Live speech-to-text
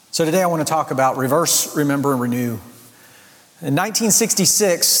So today I want to talk about reverse, remember, and renew. In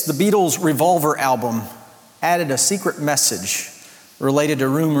 1966, the Beatles' Revolver album added a secret message related to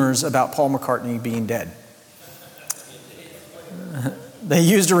rumors about Paul McCartney being dead. They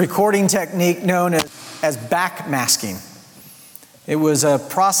used a recording technique known as backmasking. It was a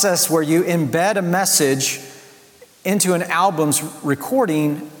process where you embed a message into an album's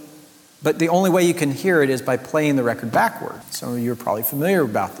recording, but the only way you can hear it is by playing the record backward. Some of you are probably familiar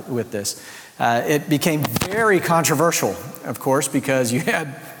with this. It became very controversial, of course, because you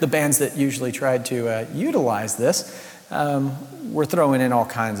had the bands that usually tried to utilize this were throwing in all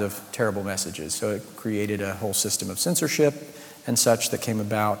kinds of terrible messages. So it created a whole system of censorship and such that came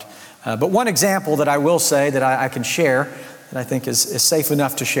about. But one example that I will say that I can share, that I think is safe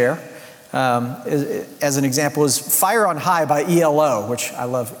enough to share, as an example, is Fire on High by ELO, which I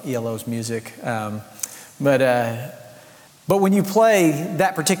love ELO's music. But when you play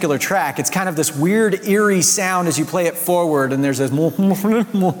that particular track, it's kind of this weird, eerie sound as you play it forward, and there's this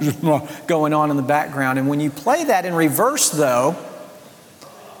going on in the background. And when you play that in reverse, though,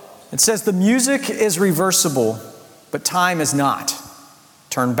 it says the music is reversible, but time is not.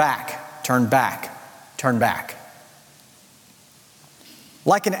 Turn back, turn back, turn back.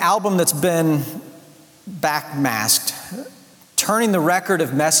 Like an album that's been backmasked, turning the record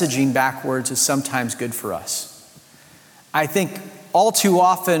of messaging backwards is sometimes good for us. I think all too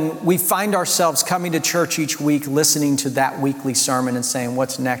often we find ourselves coming to church each week, listening to that weekly sermon and saying,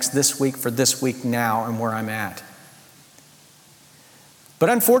 what's next this week for this week now and where I'm at. But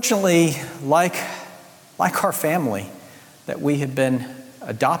unfortunately, like our family that we have been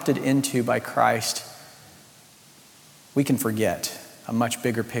adopted into by Christ, we can forget a much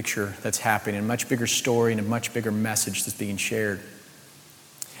bigger picture that's happening, a much bigger story, and a much bigger message that's being shared.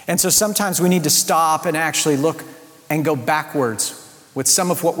 And so sometimes we need to stop and actually look and go backwards with some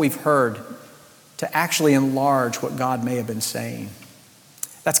of what we've heard to actually enlarge what God may have been saying.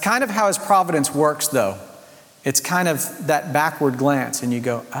 That's kind of how His providence works, though. It's kind of that backward glance, and you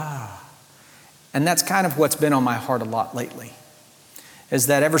go, ah. And that's kind of what's been on my heart a lot lately, is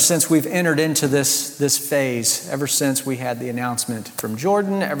that ever since we've entered into this phase, ever since we had the announcement from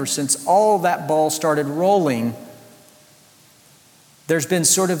Jordan, ever since all that ball started rolling, there's been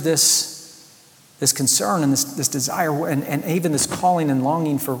sort of this concern and this desire and even this calling and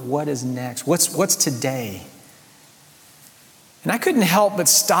longing for what is next, what's today. And I couldn't help but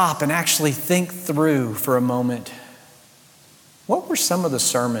stop and actually think through for a moment, what were some of the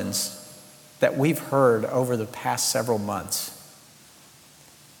sermons that we've heard over the past several months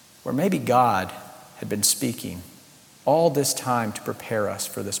where maybe God had been speaking all this time to prepare us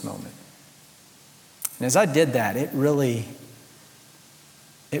for this moment. And as I did that, it really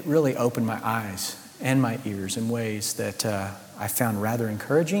opened my eyes and my ears in ways that I found rather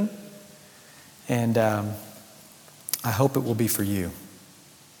encouraging, and I hope it will be for you.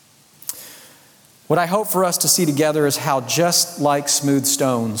 What I hope for us to see together is how, just like smooth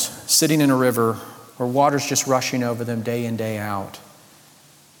stones sitting in a river where water's just rushing over them day in, day out,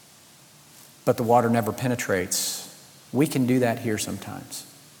 but the water never penetrates, we can do that here sometimes.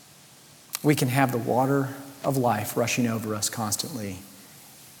 We can have the water of life rushing over us constantly,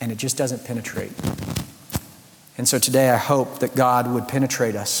 and it just doesn't penetrate. And so today I hope that God would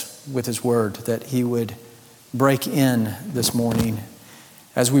penetrate us with His word, that He would break in this morning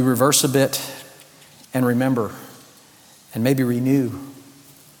as we reverse a bit and remember and maybe renew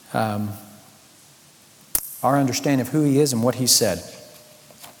our understanding of who He is and what He said.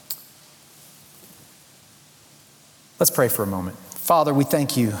 Let's pray for a moment. Father, we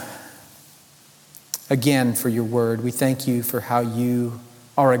thank You again for Your word. We thank You for how You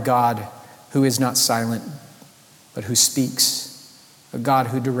are a God who is not silent, but who speaks, a God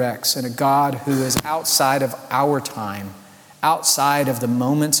who directs, and a God who is outside of our time, outside of the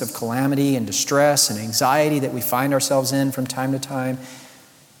moments of calamity and distress and anxiety that we find ourselves in from time to time.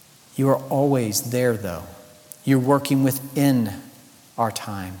 You are always there, though. You're working within our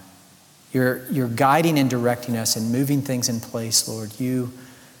time. You're guiding and directing us and moving things in place, Lord,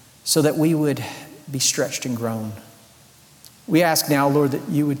 so that we would be stretched and grown. We ask now, Lord, that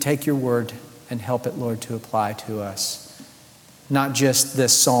You would take Your word and help it, Lord, to apply to us. Not just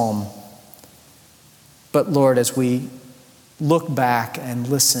this psalm, but Lord, as we look back and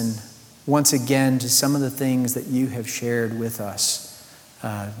listen once again to some of the things that You have shared with us,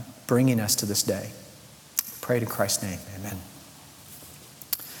 bringing us to this day. Pray in Christ's name, amen.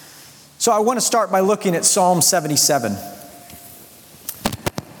 So I want to start by looking at Psalm 77.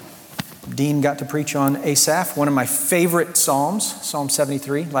 Dean got to preach on Asaph, one of my favorite Psalms, Psalm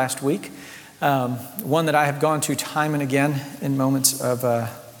 73 last week. One that I have gone to time and again in moments of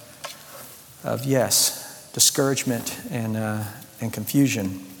of discouragement and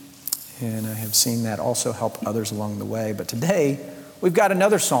confusion. And I have seen that also help others along the way. But today, we've got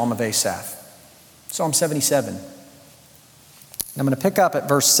another psalm of Asaph, Psalm 77. And I'm going to pick up at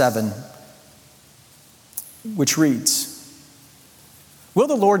verse 7, which reads, "Will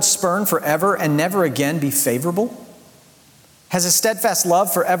the Lord spurn forever and never again be favorable? Has his steadfast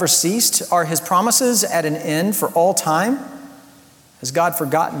love forever ceased? Are his promises at an end for all time? Has God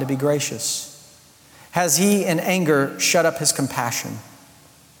forgotten to be gracious? Has he in anger shut up his compassion?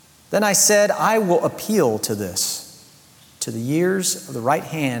 Then I said, I will appeal to the years of the right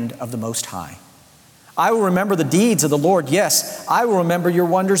hand of the Most High. I will remember the deeds of the Lord. Yes, I will remember your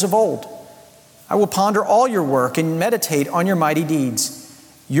wonders of old. I will ponder all your work and meditate on your mighty deeds.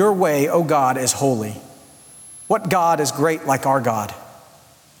 Your way, O God, is holy. What God is great like our God?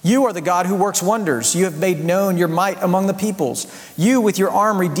 You are the God who works wonders. You have made known your might among the peoples. You with your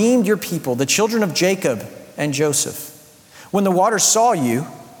arm redeemed your people, the children of Jacob and Joseph. When the waters saw you,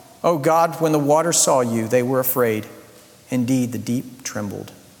 O God, when the waters saw you, they were afraid. Indeed, the deep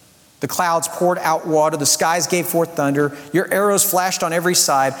trembled. The clouds poured out water. The skies gave forth thunder. Your arrows flashed on every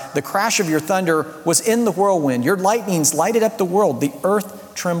side. The crash of your thunder was in the whirlwind. Your lightnings lighted up the world. The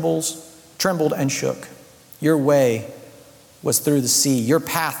earth trembled and shook. Your way was through the sea, your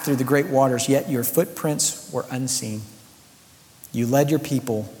path through the great waters, yet your footprints were unseen. You led your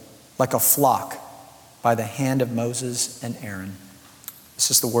people like a flock by the hand of Moses and Aaron."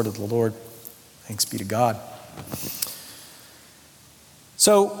 This is the word of the Lord. Thanks be to God.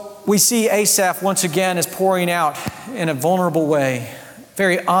 So we see Asaph once again is pouring out in a vulnerable way,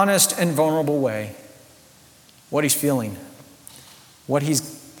 very honest and vulnerable way, what he's feeling, what he's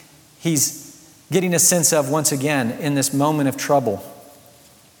getting a sense of once again in this moment of trouble.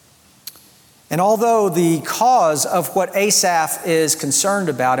 And although the cause of what Asaph is concerned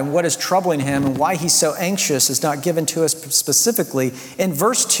about and what is troubling him and why he's so anxious is not given to us specifically, in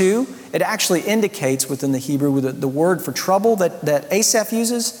verse 2, it actually indicates within the Hebrew the word for trouble that Asaph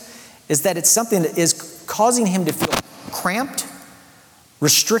uses is that it's something that is causing him to feel cramped,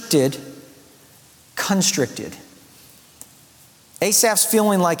 restricted, constricted. Asaph's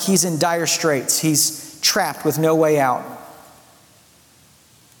feeling like he's in dire straits. He's trapped with no way out.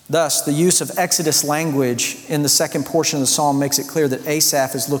 Thus, the use of Exodus language in the second portion of the psalm makes it clear that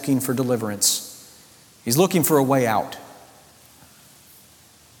Asaph is looking for deliverance. He's looking for a way out.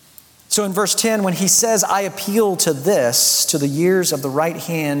 So in verse 10, when he says, I appeal to the years of the right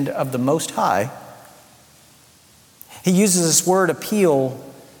hand of the Most High, he uses this word appeal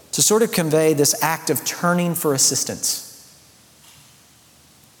to sort of convey this act of turning for assistance.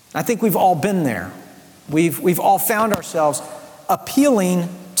 I think we've all been there. We've all found ourselves appealing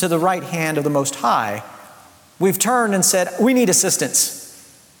to the right hand of the Most High. We've turned and said, we need assistance.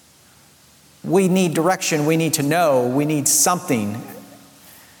 We need direction. We need to know. We need something.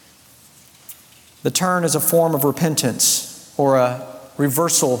 The turn is a form of repentance or a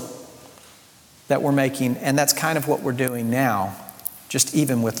reversal that we're making, and that's kind of what we're doing now, just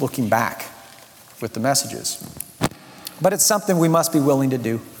even with looking back with the messages. But it's something we must be willing to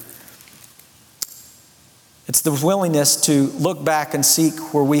do. It's the willingness to look back and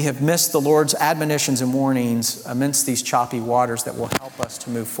seek where we have missed the Lord's admonitions and warnings amidst these choppy waters that will help us to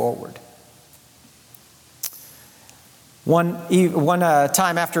move forward. One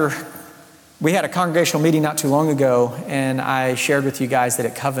time after we had a congregational meeting not too long ago, and I shared with you guys that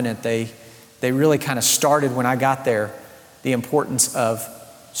at Covenant, they really kind of started when I got there, the importance of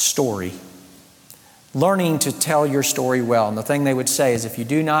story. Learning to tell your story well. And the thing they would say is if you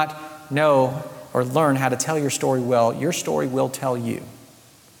do not know or learn how to tell your story well, your story will tell you.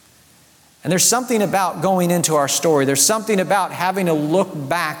 And there's something about going into our story. There's something about having to look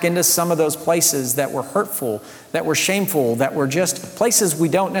back into some of those places that were hurtful, that were shameful, that were just places we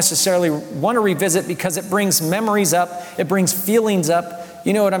don't necessarily want to revisit because it brings memories up, it brings feelings up.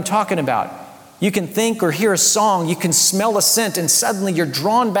 You know what I'm talking about. You can think or hear a song, you can smell a scent, and suddenly you're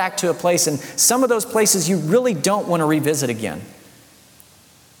drawn back to a place, and some of those places you really don't want to revisit again.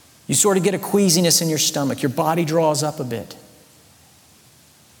 You sort of get a queasiness in your stomach. Your body draws up a bit.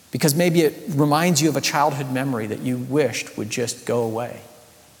 Because maybe it reminds you of a childhood memory that you wished would just go away.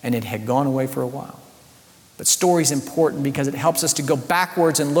 And it had gone away for a while. But story's important because it helps us to go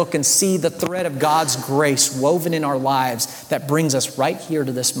backwards and look and see the thread of God's grace woven in our lives that brings us right here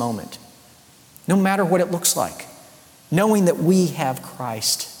to this moment. No matter what it looks like. Knowing that we have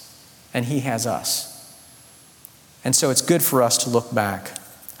Christ and He has us. And so it's good for us to look back.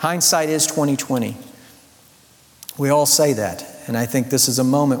 Hindsight is 20/20. We all say that, and I think this is a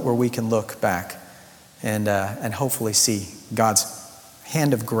moment where we can look back and hopefully see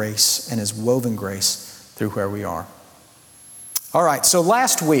hand of grace and his woven grace through where we are. All right, so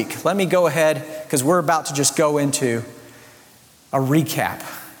last week, let me go ahead, because we're about to just go into a recap.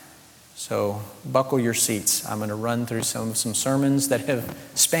 So buckle your seats. I'm going to run through some sermons that have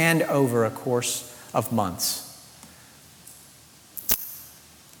spanned over a course of months.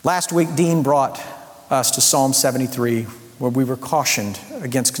 Last week, Dean brought us to Psalm 73, where we were cautioned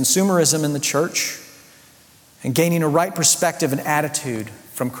against consumerism in the church and gaining a right perspective and attitude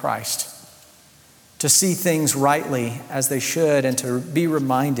from Christ, to see things rightly as they should and to be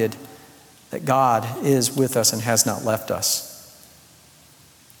reminded that God is with us and has not left us.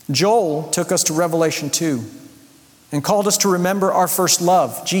 Joel took us to Revelation 2 and called us to remember our first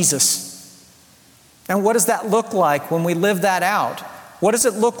love, Jesus. And what does that look like when we live that out? What does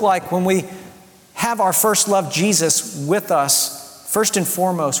it look like when we have our first love, Jesus, with us, first and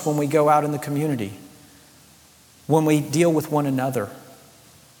foremost, when we go out in the community, when we deal with one another,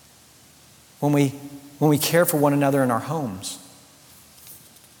 when we care for one another in our homes?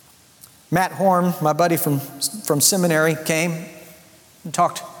 Matt Horn, my buddy from seminary, came and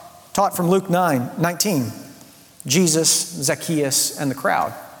taught from Luke 9:19, Jesus, Zacchaeus, and the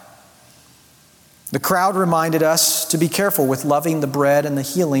crowd. The crowd reminded us to be careful with loving the bread and the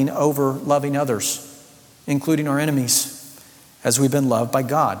healing over loving others, including our enemies, as we've been loved by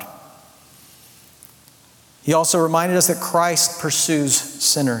God. He also reminded us that Christ pursues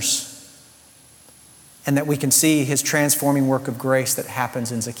sinners and that we can see his transforming work of grace that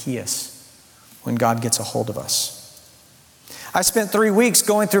happens in Zacchaeus when God gets a hold of us. I spent 3 weeks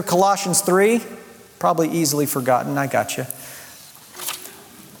going through Colossians 3, probably easily forgotten, I got you.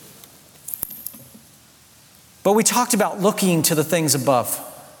 But we talked about looking to the things above,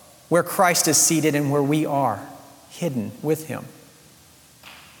 where Christ is seated and where we are hidden with him.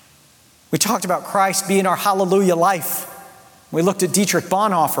 We talked about Christ being our hallelujah life. We looked at Dietrich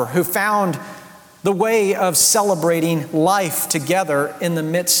Bonhoeffer, who found the way of celebrating life together in the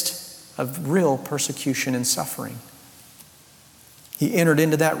midst of real persecution and suffering. He entered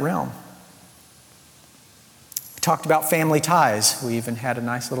into that realm. We talked about family ties. We even had a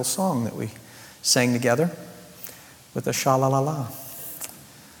nice little song that we sang together with a sha-la-la-la.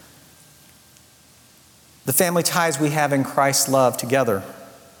 The family ties we have in Christ's love together.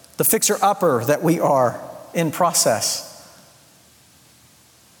 The fixer-upper that we are in process.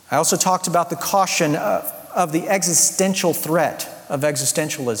 I also talked about the caution of the existential threat of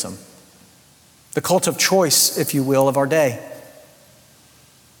existentialism. The cult of choice, if you will, of our day.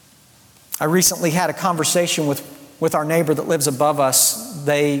 I recently had a conversation with our neighbor that lives above us.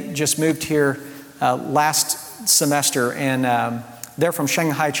 They just moved here last semester, and they're from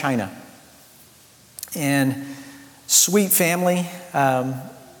Shanghai, China. And sweet family,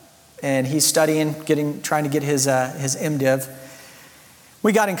 and he's studying, trying to get his MDiv.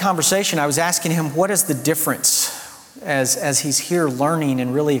 We got in conversation. I was asking him, what is the difference as he's here learning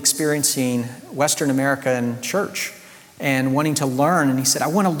and really experiencing Western America and church and wanting to learn? And he said, I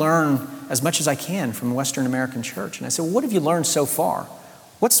want to learn as much as I can from Western American church. And I said, well, what have you learned so far?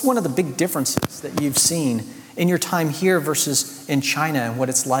 What's one of the big differences that you've seen in your time here versus in China and what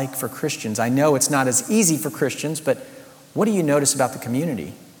it's like for Christians? I know it's not as easy for Christians, but what do you notice about the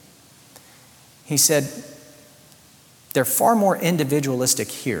community? He said, they're far more individualistic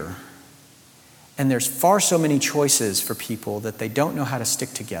here, and there's far so many choices for people that they don't know how to stick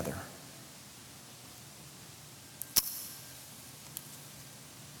together.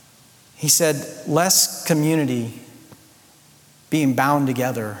 He said, less community being bound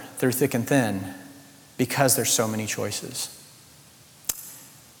together through thick and thin because there's so many choices.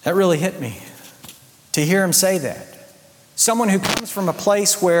 That really hit me to hear him say that. Someone who comes from a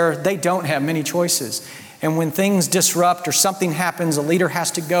place where they don't have many choices. And when things disrupt or something happens, a leader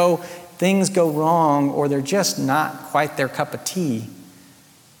has to go, things go wrong, or they're just not quite their cup of tea,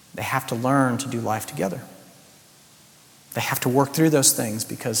 they have to learn to do life together. They have to work through those things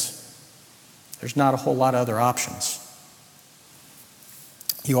because there's not a whole lot of other options.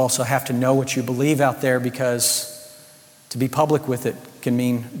 You also have to know what you believe out there, because to be public with it can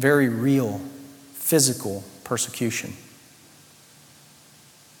mean very real physical persecution.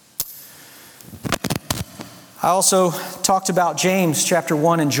 I also talked about James chapter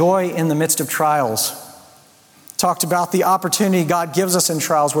 1 and joy in the midst of trials. Talked about the opportunity God gives us in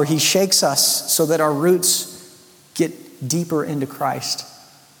trials where he shakes us so that our roots get deeper into Christ.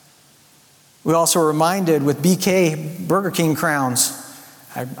 We also were reminded with BK Burger King crowns.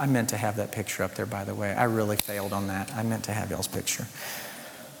 I meant to have that picture up there, by the way. I really failed on that. I meant to have y'all's picture.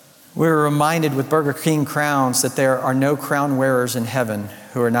 We were reminded with Burger King crowns that there are no crown wearers in heaven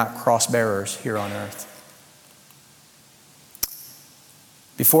who are not cross bearers here on earth.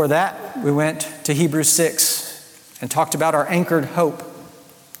 Before that, we went to Hebrews 6 and talked about our anchored hope.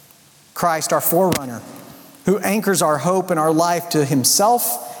 Christ, our forerunner, who anchors our hope and our life to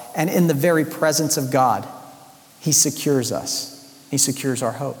himself and in the very presence of God. He secures us. He secures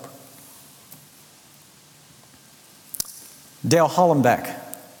our hope. Dale Hollenbeck.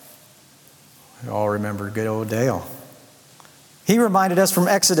 We all remember good old Dale. He reminded us from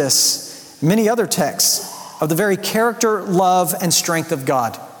Exodus, many other texts, of the very character, love, and strength of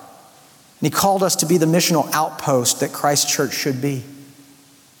God. And he called us to be the missional outpost that Christ's church should be.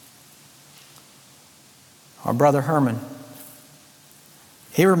 Our brother Herman,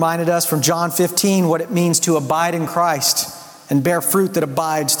 he reminded us from John 15 what it means to abide in Christ and bear fruit that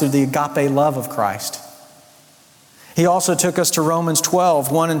abides through the agape love of Christ. He also took us to Romans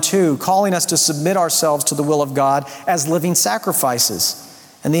 12, 1 and 2, calling us to submit ourselves to the will of God as living sacrifices,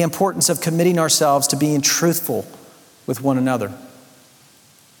 and the importance of committing ourselves to being truthful with one another.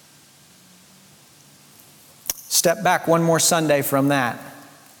 Step back one more Sunday from that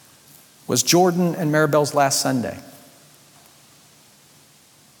was Jordan and Maribel's last Sunday.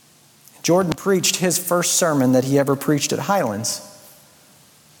 Jordan preached his first sermon that he ever preached at Highlands,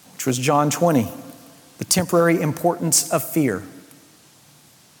 which was John 20, the temporary importance of fear.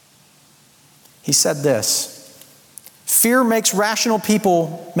 He said this: fear makes rational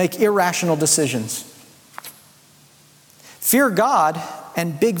people make irrational decisions. Fear God,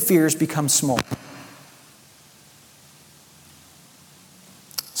 and big fears become small.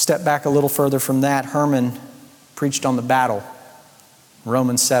 Step back a little further from that, Herman preached on the battle.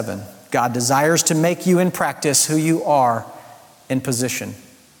 Romans 7. God desires to make you in practice who you are in position.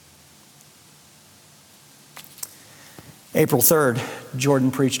 April 3rd,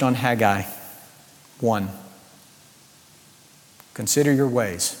 Jordan preached on Haggai 1. Consider your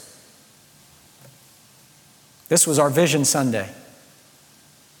ways. This was our Vision Sunday.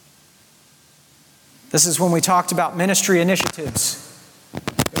 This is when we talked about ministry initiatives.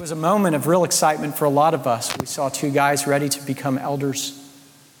 It was a moment of real excitement for a lot of us. We saw two guys ready to become elders.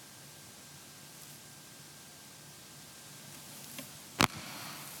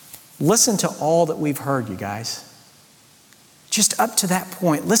 Listen to all that we've heard, you guys. Just up to that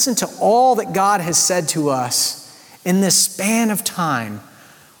point, listen to all that God has said to us in this span of time.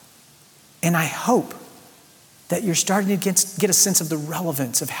 And I hope that you're starting to get a sense of the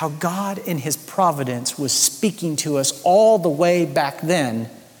relevance of how God in His providence was speaking to us all the way back then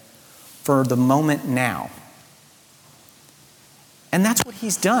for the moment now. And that's what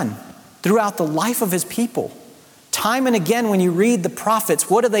He's done throughout the life of His people. Time and again, when you read the prophets,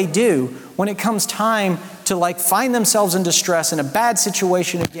 what do? When it comes time to find themselves in distress, in a bad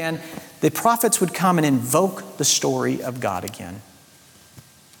situation again, the prophets would come and invoke the story of God again.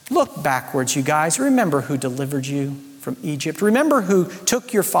 Look backwards, you guys. Remember who delivered you from Egypt. Remember who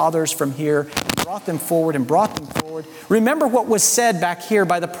took your fathers from here and brought them forward and brought them forward. Remember what was said back here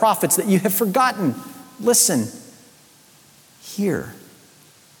by the prophets that you have forgotten. Listen, hear,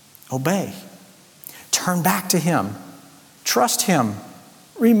 obey. Turn back to Him. Trust Him.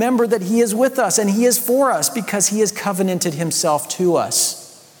 Remember that He is with us and He is for us because He has covenanted Himself to us.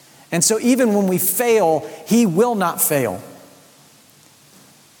 And so even when we fail, He will not fail.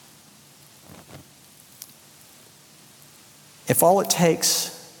 If all it takes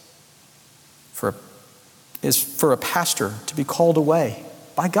is for a pastor to be called away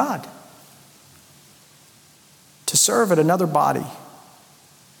by God to serve at another body,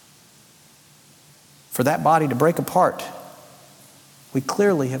 for that body to break apart, we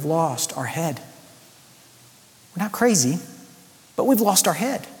clearly have lost our head. We're not crazy, but we've lost our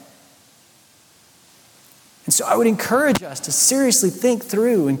head. And so I would encourage us to seriously think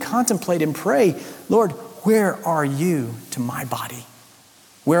through and contemplate and pray, Lord, where are you to my body?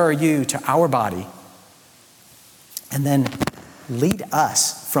 Where are you to our body? And then lead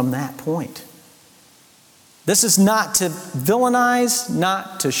us from that point. This is not to villainize,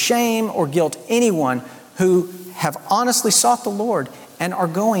 not to shame or guilt anyone who have honestly sought the Lord and are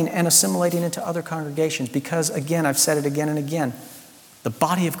going and assimilating into other congregations. Because again, I've said it again and again, the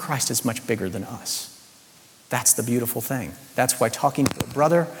body of Christ is much bigger than us. That's the beautiful thing. That's why talking to a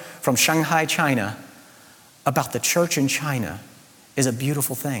brother from Shanghai, China, about the church in China is a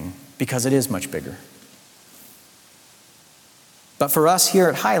beautiful thing because it is much bigger. But for us here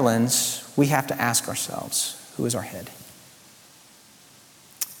at Highlands, we have to ask ourselves, who is our head?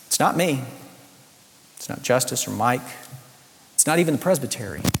 It's not me. It's not Justice or Mike. It's not even the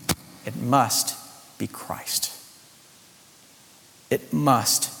presbytery. It must be Christ. It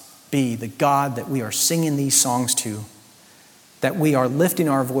must be the God that we are singing these songs to, that we are lifting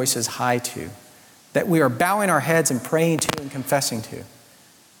our voices high to, that we are bowing our heads and praying to and confessing to.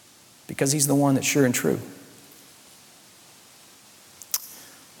 because he's the one that's sure and true.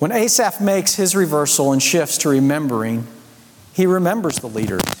 When Asaph makes his reversal and shifts to remembering, he remembers the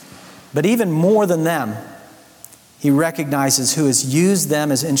leaders. But even more than them, he recognizes who has used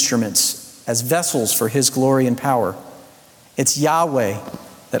them as instruments, as vessels for his glory and power. It's Yahweh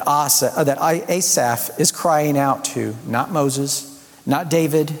that Asaph is crying out to, not Moses, not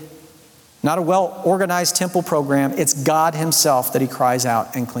David, not a well-organized temple program. It's God himself that he cries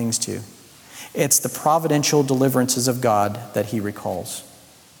out and clings to. It's the providential deliverances of God that he recalls.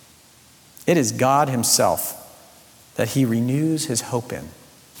 It is God himself that he renews his hope in.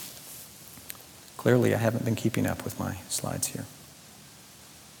 Clearly, I haven't been keeping up with my slides here.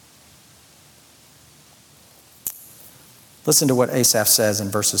 Listen to what Asaph says in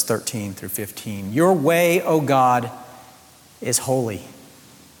verses 13 through 15. Your way, O God, is holy.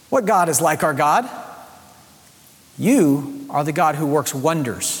 What God is like our God? You are the God who works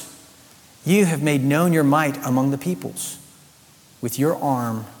wonders. You have made known your might among the peoples. With your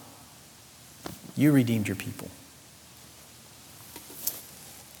arm, you redeemed your people.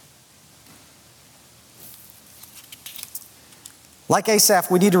 Like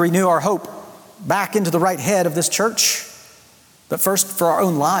Asaph, we need to renew our hope back into the right head of this church. But first, for our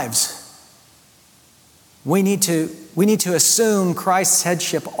own lives, we need to assume Christ's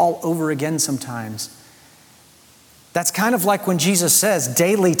headship all over again sometimes. That's kind of like when Jesus says,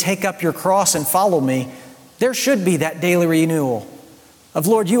 daily take up your cross and follow me. There should be that daily renewal of,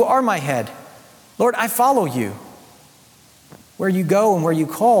 Lord, you are my head. Lord, I follow you. Where you go and where you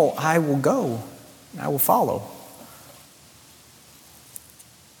call, I will go. I will follow.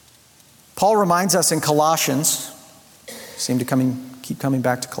 Paul reminds us in Colossians, seem to keep coming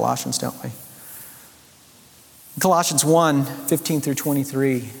back to Colossians, don't we? Colossians 1, 15 through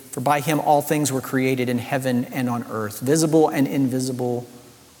 23, for by him all things were created in heaven and on earth, visible and invisible,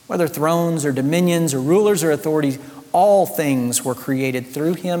 whether thrones or dominions or rulers or authorities, all things were created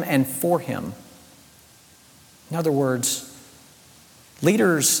through him and for him. In other words,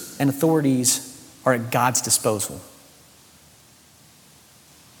 leaders and authorities are at God's disposal.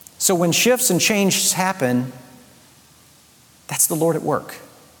 So when shifts and changes happen, that's the Lord at work.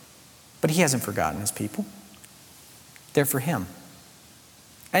 But he hasn't forgotten his people. They're for him.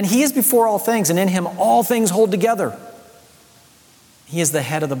 And he is before all things, and in him all things hold together. He is the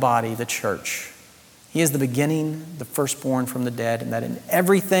head of the body, the church. He is the beginning, the firstborn from the dead, and that in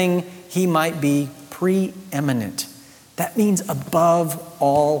everything he might be preeminent. That means above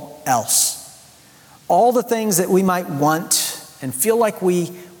all else. All the things that we might want and feel like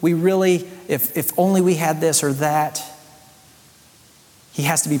we really, if only we had this or that, he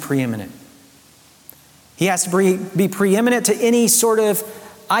has to be preeminent. He has to be preeminent to any sort of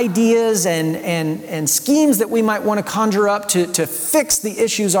ideas and schemes that we might want to conjure up to fix the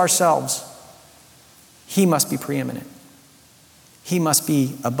issues ourselves. He must be preeminent. He must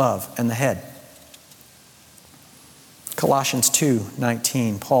be above and the head. Colossians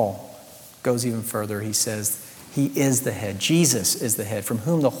 2:19, Paul goes even further. He says, he is the head. Jesus is the head, from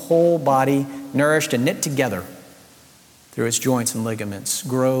whom the whole body, nourished and knit together through its joints and ligaments,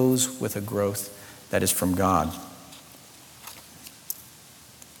 grows with a growth that is from God.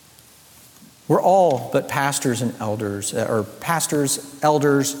 We're all but pastors and elders, or pastors,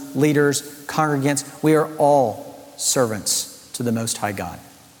 elders, leaders, congregants. We are all servants to the Most High God.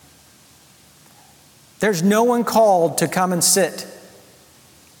 There's no one called to come and sit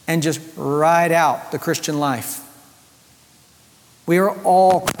and just ride out the Christian life. We are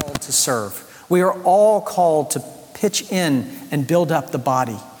all called to serve. We are all called to pitch in and build up the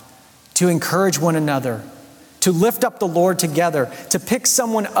body, to encourage one another, to lift up the Lord together, to pick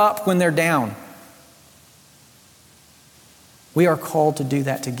someone up when they're down. We are called to do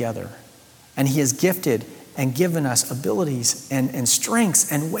that together. And he has gifted and given us abilities and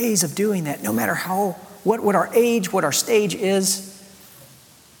strengths and ways of doing that, no matter what our age, what our stage is.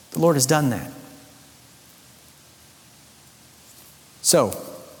 The Lord has done that. So,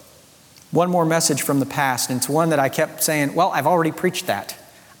 one more message from the past, and it's one that I kept saying, well, I've already preached that.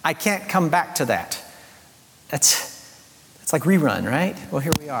 I can't come back to that. That's like rerun, right? Well,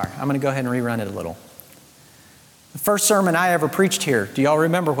 here we are. I'm going to go ahead and rerun it a little. The first sermon I ever preached here, do y'all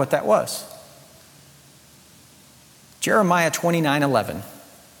remember what that was? Jeremiah 29:11.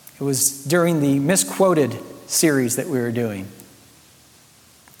 It was during the misquoted series that we were doing.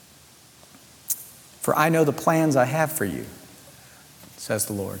 For I know the plans I have for you, says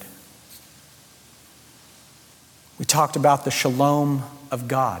the Lord. We talked about the shalom of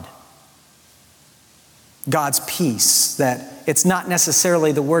God. God's peace, that it's not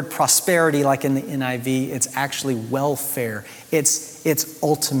necessarily the word prosperity like in the NIV, it's actually welfare. It's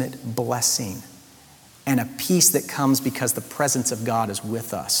ultimate blessing and a peace that comes because the presence of God is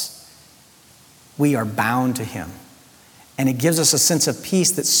with us. We are bound to Him. And it gives us a sense of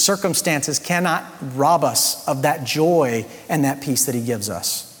peace that circumstances cannot rob us of that joy and that peace that He gives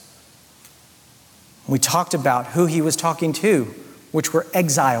us. We talked about who He was talking to, which were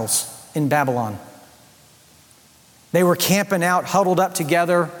exiles in Babylon. They were camping out, huddled up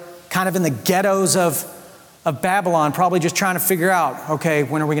together, kind of in the ghettos of Babylon, probably just trying to figure out, okay,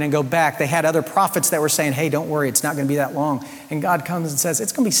 when are we going to go back? They had other prophets that were saying, hey, don't worry, it's not going to be that long. And God comes and says,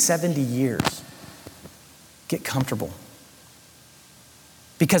 it's going to be 70 years. Get comfortable.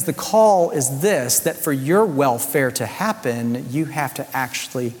 Because the call is this, that for your welfare to happen, you have to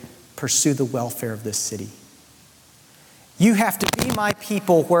actually pursue the welfare of this city. You have to be my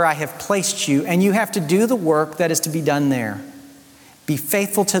people where I have placed you, and you have to do the work that is to be done there. Be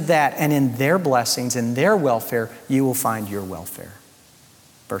faithful to that, and in their blessings, in their welfare, you will find your welfare.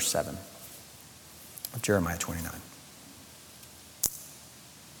 Verse 7 of Jeremiah 29.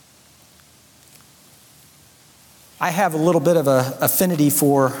 I have a little bit of an affinity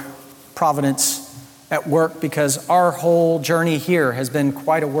for providence at work because our whole journey here has been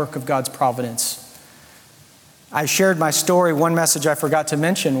quite a work of God's providence. I shared my story. One message I forgot to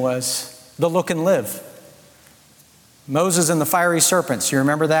mention was the look and live. Moses and the fiery serpents, you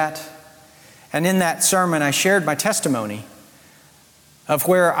remember that? And in that sermon, I shared my testimony of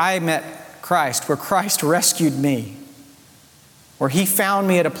where I met Christ, where Christ rescued me, where He found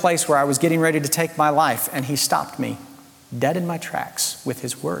me at a place where I was getting ready to take my life, and He stopped me dead in my tracks with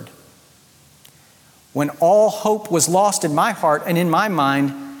His word. When all hope was lost in my heart and in my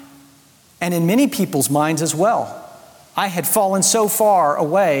mind, and in many people's minds as well, I had fallen so far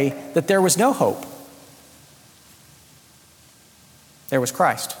away that there was no hope. There was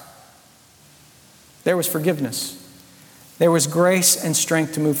Christ. There was forgiveness. There was grace and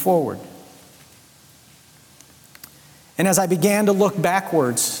strength to move forward. And as I began to look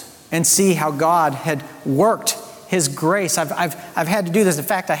backwards and see how God had worked His grace, I've had to do this. In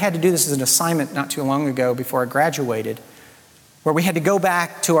fact, I had to do this as an assignment not too long ago before I graduated, where we had to go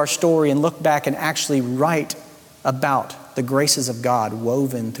back to our story and look back and actually write about the graces of God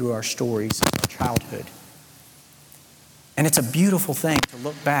woven through our stories of our childhood. And it's a beautiful thing to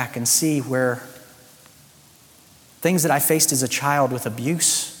look back and see where things that I faced as a child with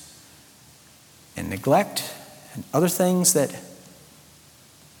abuse and neglect and other things that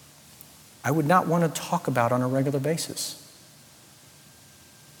I would not want to talk about on a regular basis,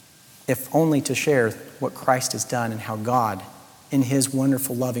 if only to share what Christ has done and how God, in His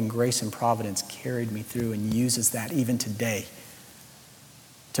wonderful loving grace and providence, carried me through and uses that even today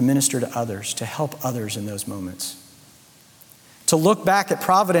to minister to others, to help others in those moments. To look back at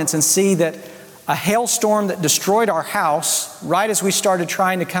providence and see that a hailstorm that destroyed our house right as we started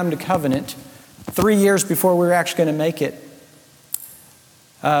trying to come to covenant, 3 years before we were actually going to make it,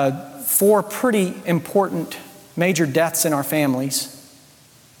 4 pretty important major deaths in our families,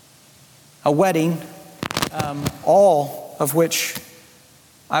 a wedding, all of which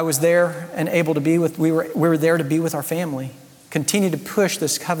I was there and able to be with. We were there to be with our family. Continued to push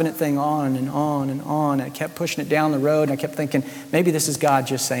this covenant thing on and on and on. I kept pushing it down the road, and I kept thinking, maybe this is God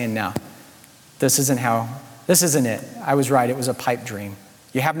just saying, no, this isn't it. I was right, it was a pipe dream.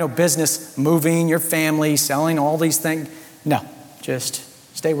 You have no business moving your family, selling all these things. No, just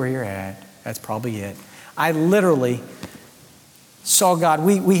stay where you're at. That's probably it. I literally saw God.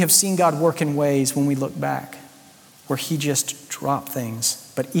 We have seen God work in ways when we look back where He just dropped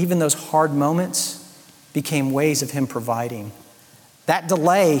things. But even those hard moments became ways of Him providing. That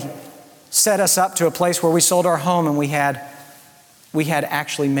delay set us up to a place where we sold our home and we had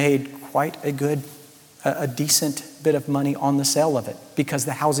actually made quite a decent bit of money on the sale of it because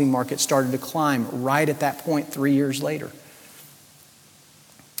the housing market started to climb right at that point 3 years later. In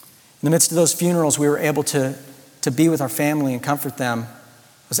the midst of those funerals, we were able to be with our family and comfort them.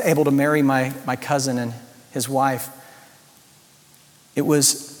 I was able to marry my cousin and his wife. It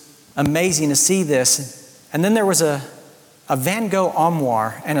was amazing to see this. And then there was a Van Gogh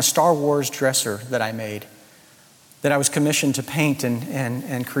armoire and a Star Wars dresser that I made that I was commissioned to paint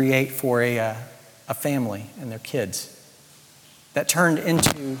and create for a family and their kids. That turned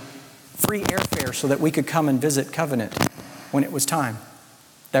into free airfare so that we could come and visit Covenant when it was time.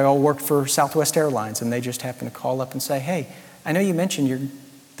 They all worked for Southwest Airlines, and they just happened to call up and say, hey, I know you mentioned you're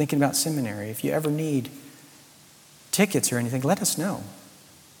thinking about seminary. If you ever need tickets or anything, let us know.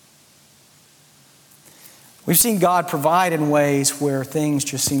 We've seen God provide in ways where things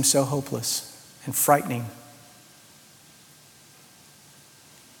just seem so hopeless. and frightening,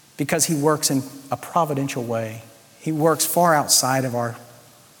 because he works in a providential way. He works far outside of our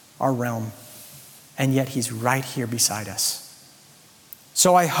realm, and yet he's right here beside us.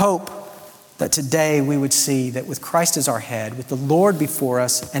 So I hope that today we would see that with Christ as our head, with the Lord before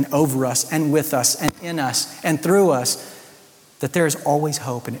us and over us and with us and in us and through us, that there is always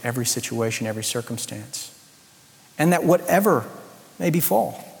hope in every situation, every circumstance. And that whatever may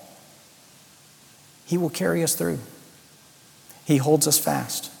befall, he will carry us through. He holds us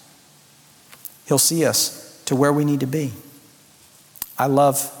fast. He'll see us to where we need to be. I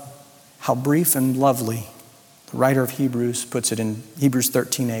love how brief and lovely the writer of Hebrews puts it in Hebrews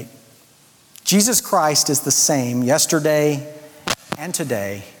 13:8. Jesus Christ is the same yesterday and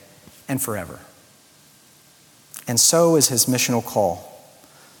today and forever. And so is his missional call.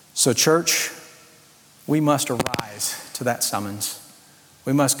 So church, we must arise to that summons.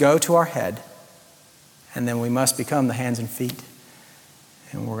 We must go to our head, and then we must become the hands and feet.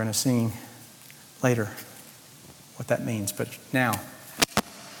 And we're going to sing later what that means. But now,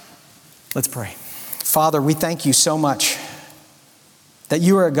 let's pray. Father, we thank you so much that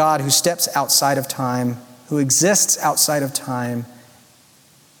you are a God who steps outside of time, who exists outside of time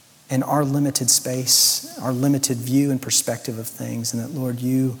in our limited space, our limited view and perspective of things, and that, Lord,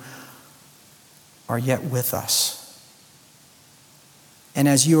 you are yet with us. And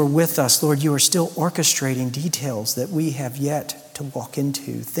as you are with us, Lord, you are still orchestrating details that we have yet to walk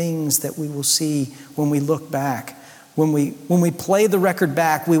into, things that we will see when we look back. When we play the record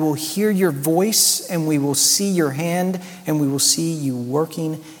back, we will hear your voice and we will see your hand and we will see you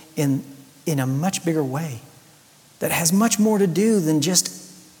working in a much bigger way that has much more to do than just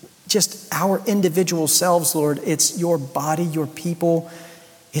our individual selves, Lord. It's your body, your people.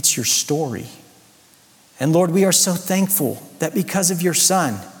 It's your story. And Lord, we are so thankful that because of your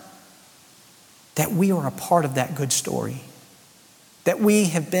Son, that we are a part of that good story. That we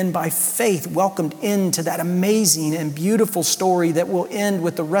have been by faith welcomed into that amazing and beautiful story that will end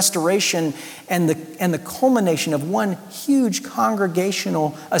with the restoration and the culmination of one huge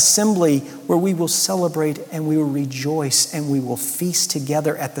congregational assembly where we will celebrate and we will rejoice and we will feast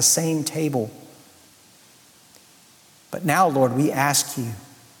together at the same table. But now, Lord, we ask you,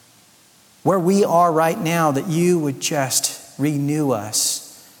 where we are right now, that you would just renew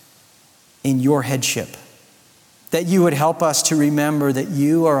us in your headship. That you would help us to remember that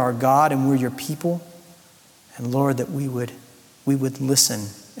you are our God and we're your people. And Lord, that we would listen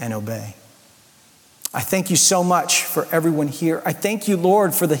and obey. I thank you so much for everyone here. I thank you,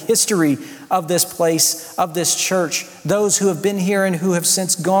 Lord, for the history of this place, of this church, those who have been here and who have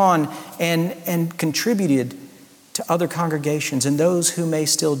since gone and contributed to other congregations, and those who may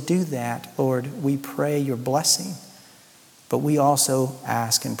still do that. Lord, we pray your blessing, but we also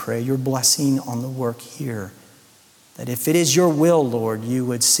ask and pray your blessing on the work here. That if it is your will, Lord, you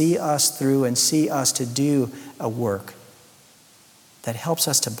would see us through and see us to do a work that helps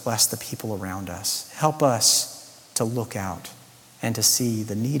us to bless the people around us. Help us to look out and to see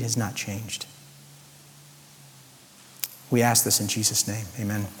the need has not changed. We ask this in Jesus' name.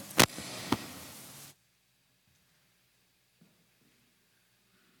 Amen.